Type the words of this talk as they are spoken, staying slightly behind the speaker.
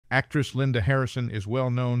Actress Linda Harrison is well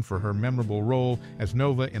known for her memorable role as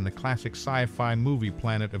Nova in the classic sci-fi movie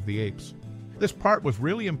Planet of the Apes. This part was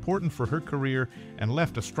really important for her career and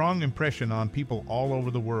left a strong impression on people all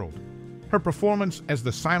over the world. Her performance as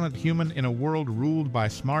the silent human in a world ruled by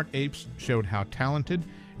smart apes showed how talented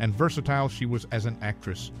and versatile she was as an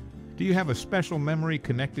actress. Do you have a special memory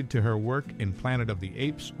connected to her work in Planet of the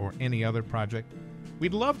Apes or any other project?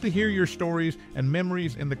 We'd love to hear your stories and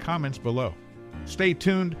memories in the comments below. Stay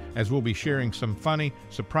tuned as we'll be sharing some funny,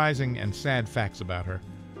 surprising, and sad facts about her.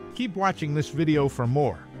 Keep watching this video for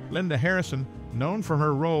more. Linda Harrison, known for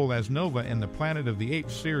her role as Nova in the Planet of the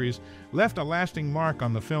Apes series, left a lasting mark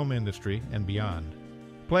on the film industry and beyond.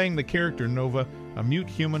 Playing the character Nova, a mute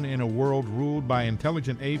human in a world ruled by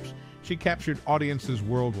intelligent apes, she captured audiences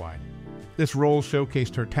worldwide. This role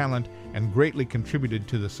showcased her talent and greatly contributed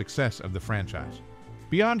to the success of the franchise.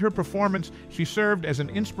 Beyond her performance, she served as an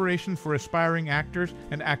inspiration for aspiring actors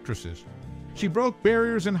and actresses. She broke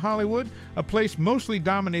barriers in Hollywood, a place mostly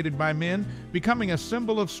dominated by men, becoming a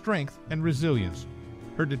symbol of strength and resilience.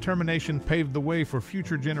 Her determination paved the way for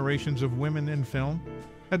future generations of women in film.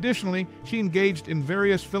 Additionally, she engaged in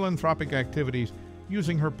various philanthropic activities,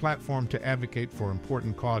 using her platform to advocate for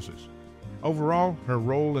important causes. Overall, her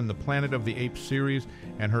role in the Planet of the Apes series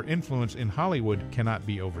and her influence in Hollywood cannot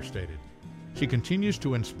be overstated. She continues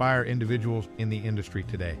to inspire individuals in the industry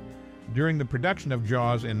today. During the production of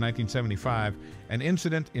Jaws in 1975, an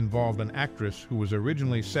incident involved an actress who was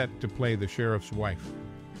originally set to play the sheriff's wife.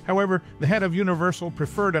 However, the head of Universal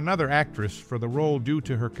preferred another actress for the role due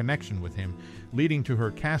to her connection with him, leading to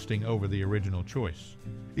her casting over the original choice.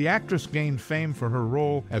 The actress gained fame for her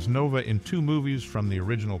role as Nova in 2 movies from the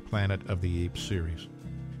original Planet of the Apes series.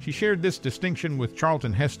 She shared this distinction with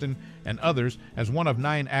Charlton Heston and others as one of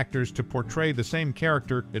 9 actors to portray the same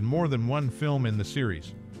character in more than one film in the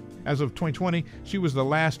series. As of 2020, she was the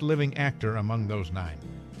last living actor among those 9.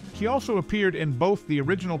 She also appeared in both the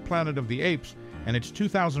original Planet of the Apes and its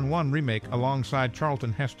 2001 remake alongside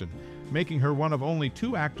Charlton Heston, making her one of only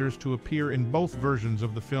 2 actors to appear in both versions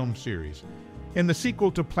of the film series. In the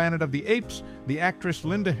sequel to Planet of the Apes, the actress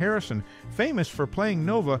Linda Harrison, famous for playing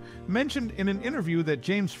Nova, mentioned in an interview that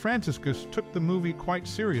James Franciscus took the movie quite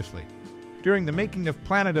seriously. During the making of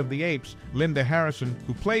Planet of the Apes, Linda Harrison,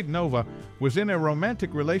 who played Nova, was in a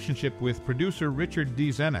romantic relationship with producer Richard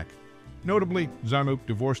D. Zanuck. Notably, Zanuck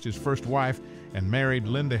divorced his first wife and married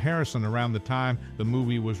Linda Harrison around the time the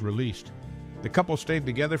movie was released. The couple stayed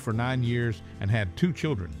together for 9 years and had 2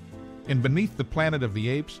 children. In Beneath the Planet of the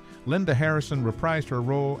Apes, Linda Harrison reprised her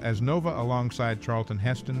role as Nova alongside Charlton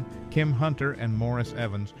Heston, Kim Hunter, and Morris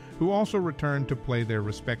Evans, who also returned to play their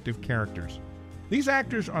respective characters. These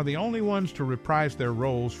actors are the only ones to reprise their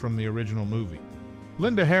roles from the original movie.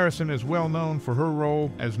 Linda Harrison is well known for her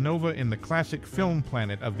role as Nova in the classic film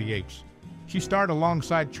Planet of the Apes. She starred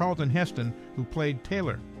alongside Charlton Heston, who played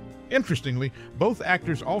Taylor. Interestingly, both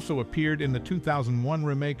actors also appeared in the 2001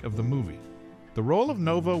 remake of the movie. The role of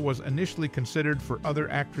Nova was initially considered for other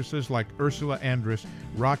actresses like Ursula Andress,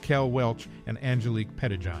 Raquel Welch, and Angelique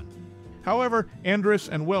Pettijohn. However, Andress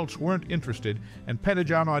and Welch weren't interested, and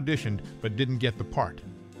Pettijohn auditioned but didn't get the part.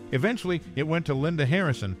 Eventually, it went to Linda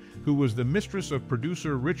Harrison, who was the mistress of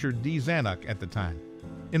producer Richard D. Zanuck at the time.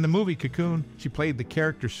 In the movie Cocoon, she played the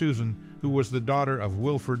character Susan, who was the daughter of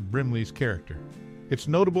Wilford Brimley's character. It's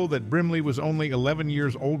notable that Brimley was only 11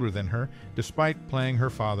 years older than her, despite playing her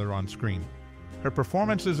father on screen. Her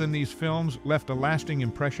performances in these films left a lasting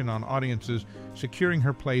impression on audiences, securing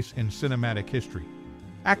her place in cinematic history.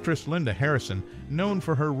 Actress Linda Harrison, known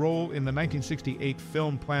for her role in the 1968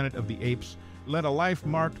 film Planet of the Apes, led a life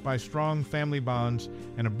marked by strong family bonds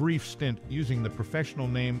and a brief stint using the professional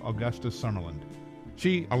name Augusta Summerland.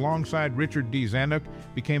 She, alongside Richard D. Zanuck,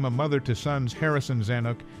 became a mother to sons Harrison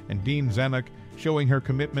Zanuck and Dean Zanuck, showing her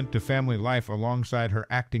commitment to family life alongside her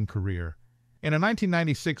acting career. In a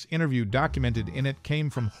 1996 interview documented in it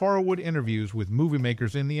came from Horrorwood interviews with movie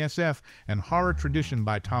makers in the SF and horror tradition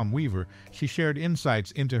by Tom Weaver, she shared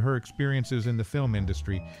insights into her experiences in the film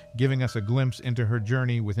industry, giving us a glimpse into her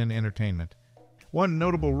journey within entertainment. One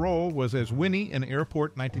notable role was as Winnie in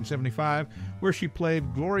Airport 1975, where she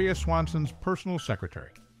played Gloria Swanson's personal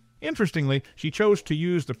secretary. Interestingly, she chose to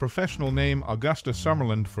use the professional name Augusta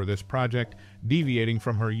Summerland for this project, deviating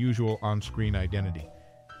from her usual on-screen identity.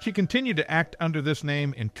 She continued to act under this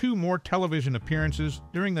name in 2 more television appearances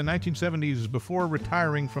during the 1970s before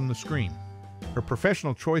retiring from the screen. Her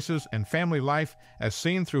professional choices and family life, as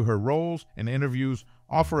seen through her roles and interviews,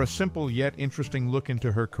 offer a simple yet interesting look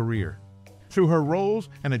into her career. Through her roles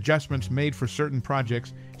and adjustments made for certain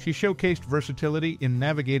projects, she showcased versatility in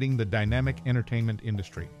navigating the dynamic entertainment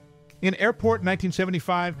industry. In Airport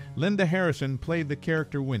 1975, Linda Harrison played the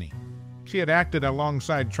character Winnie. She had acted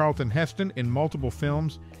alongside Charlton Heston in multiple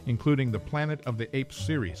films, including the Planet of the Apes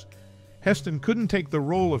series. Heston couldn't take the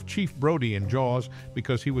role of Chief Brody in Jaws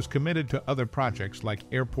because he was committed to other projects like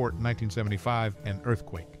Airport 1975 and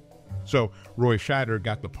Earthquake. So Roy Scheider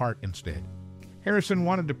got the part instead. Harrison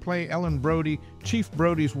wanted to play Ellen Brody, Chief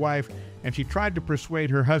Brody's wife, and she tried to persuade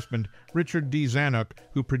her husband, Richard D. Zanuck,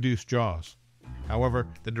 who produced Jaws. However,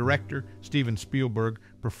 the director, Steven Spielberg,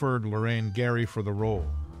 preferred Lorraine Gary for the role.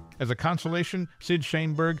 As a consolation, Sid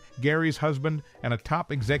Sheinberg, Gary's husband and a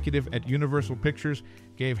top executive at Universal Pictures,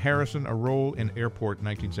 gave Harrison a role in Airport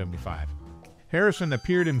 1975. Harrison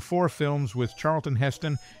appeared in 4 films with Charlton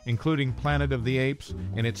Heston, including Planet of the Apes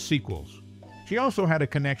and its sequels. She also had a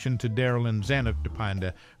connection to Darylyn Zanuck de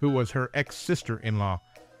Pinda, who was her ex-sister-in-law.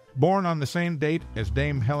 Born on the same date as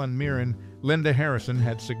Dame Helen Mirren, Linda Harrison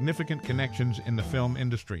had significant connections in the film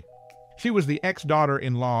industry. She was the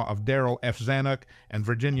ex-daughter-in-law of Darryl F. Zanuck and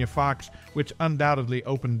Virginia Fox, which undoubtedly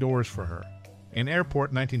opened doors for her. In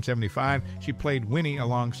Airport 1975, she played Winnie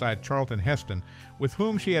alongside Charlton Heston, with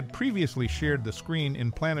whom she had previously shared the screen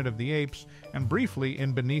in Planet of the Apes and briefly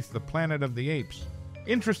in Beneath the Planet of the Apes.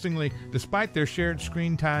 Interestingly, despite their shared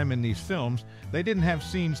screen time in these films, they didn't have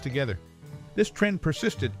scenes together. This trend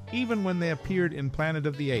persisted even when they appeared in Planet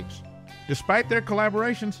of the Apes. Despite their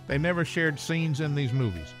collaborations, they never shared scenes in these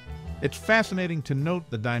movies. It's fascinating to note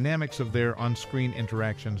the dynamics of their on-screen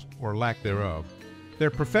interactions, or lack thereof. Their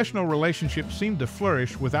professional relationship seemed to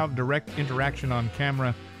flourish without direct interaction on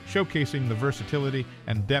camera, showcasing the versatility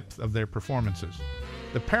and depth of their performances.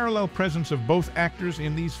 The parallel presence of both actors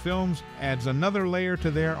in these films adds another layer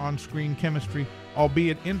to their on-screen chemistry,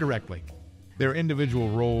 albeit indirectly. Their individual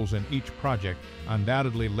roles in each project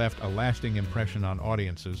undoubtedly left a lasting impression on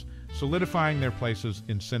audiences, solidifying their places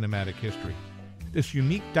in cinematic history. This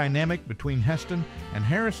unique dynamic between Heston and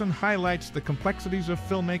Harrison highlights the complexities of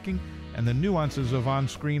filmmaking and the nuances of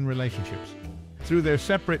on-screen relationships. Through their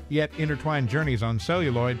separate yet intertwined journeys on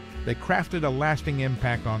celluloid, they crafted a lasting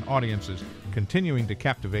impact on audiences, continuing to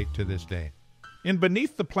captivate to this day. In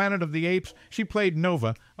Beneath the Planet of the Apes, she played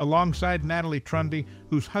Nova alongside Natalie Trundy,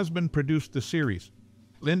 whose husband produced the series.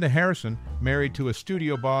 Linda Harrison, married to a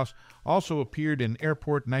studio boss, also appeared in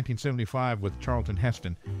Airport 1975 with Charlton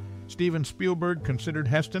Heston. Steven Spielberg considered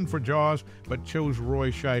Heston for Jaws, but chose Roy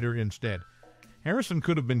Scheider instead. Harrison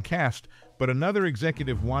could have been cast, but another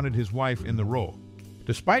executive wanted his wife in the role.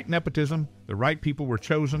 Despite nepotism, the right people were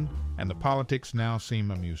chosen, and the politics now seem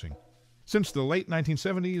amusing. Since the late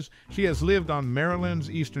 1970s, she has lived on Maryland's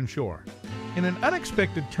Eastern Shore. In an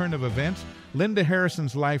unexpected turn of events, Linda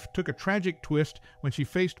Harrison's life took a tragic twist when she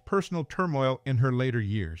faced personal turmoil in her later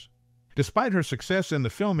years. Despite her success in the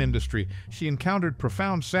film industry, she encountered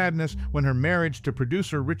profound sadness when her marriage to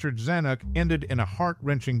producer Richard Zanuck ended in a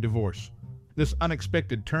heart-wrenching divorce. This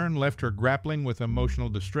unexpected turn left her grappling with emotional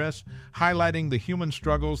distress, highlighting the human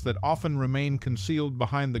struggles that often remain concealed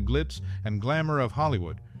behind the glitz and glamour of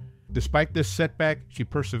Hollywood. Despite this setback, she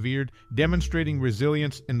persevered, demonstrating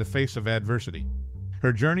resilience in the face of adversity.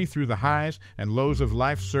 Her journey through the highs and lows of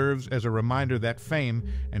life serves as a reminder that fame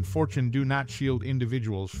and fortune do not shield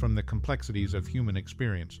individuals from the complexities of human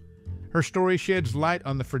experience. Her story sheds light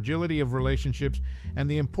on the fragility of relationships and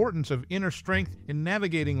the importance of inner strength in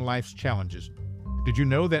navigating life's challenges. Did you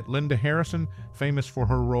know that Linda Harrison, famous for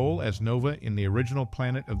her role as Nova in the original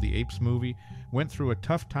Planet of the Apes movie, went through a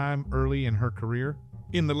tough time early in her career?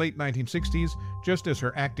 In the late 1960s, just as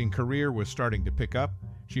her acting career was starting to pick up,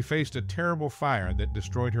 she faced a terrible fire that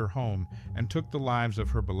destroyed her home and took the lives of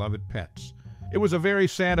her beloved pets. It was a very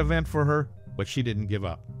sad event for her, but she didn't give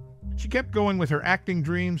up. She kept going with her acting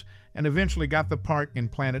dreams and eventually got the part in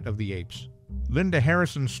Planet of the Apes. Linda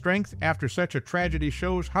Harrison's strength after such a tragedy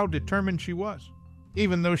shows how determined she was.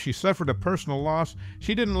 Even though she suffered a personal loss,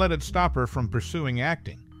 she didn't let it stop her from pursuing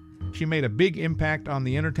acting. She made a big impact on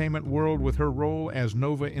the entertainment world with her role as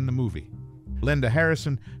Nova in the movie. Linda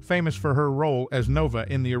Harrison, famous for her role as Nova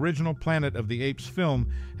in the original Planet of the Apes film,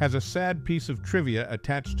 has a sad piece of trivia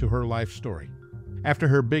attached to her life story. After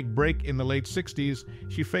her big break in the late 60s,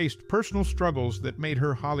 she faced personal struggles that made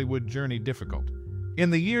her Hollywood journey difficult.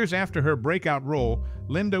 In the years after her breakout role,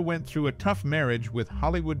 Linda went through a tough marriage with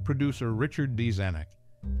Hollywood producer Richard D. Zanuck.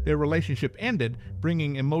 Their relationship ended,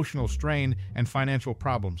 bringing emotional strain and financial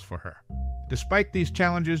problems for her. Despite these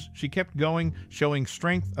challenges, she kept going, showing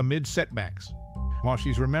strength amid setbacks. While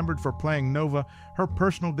she's remembered for playing Nova, her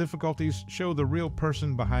personal difficulties show the real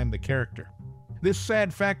person behind the character. This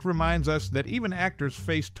sad fact reminds us that even actors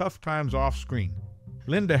face tough times off-screen.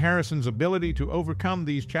 Linda Harrison's ability to overcome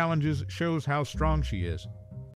these challenges shows how strong she is.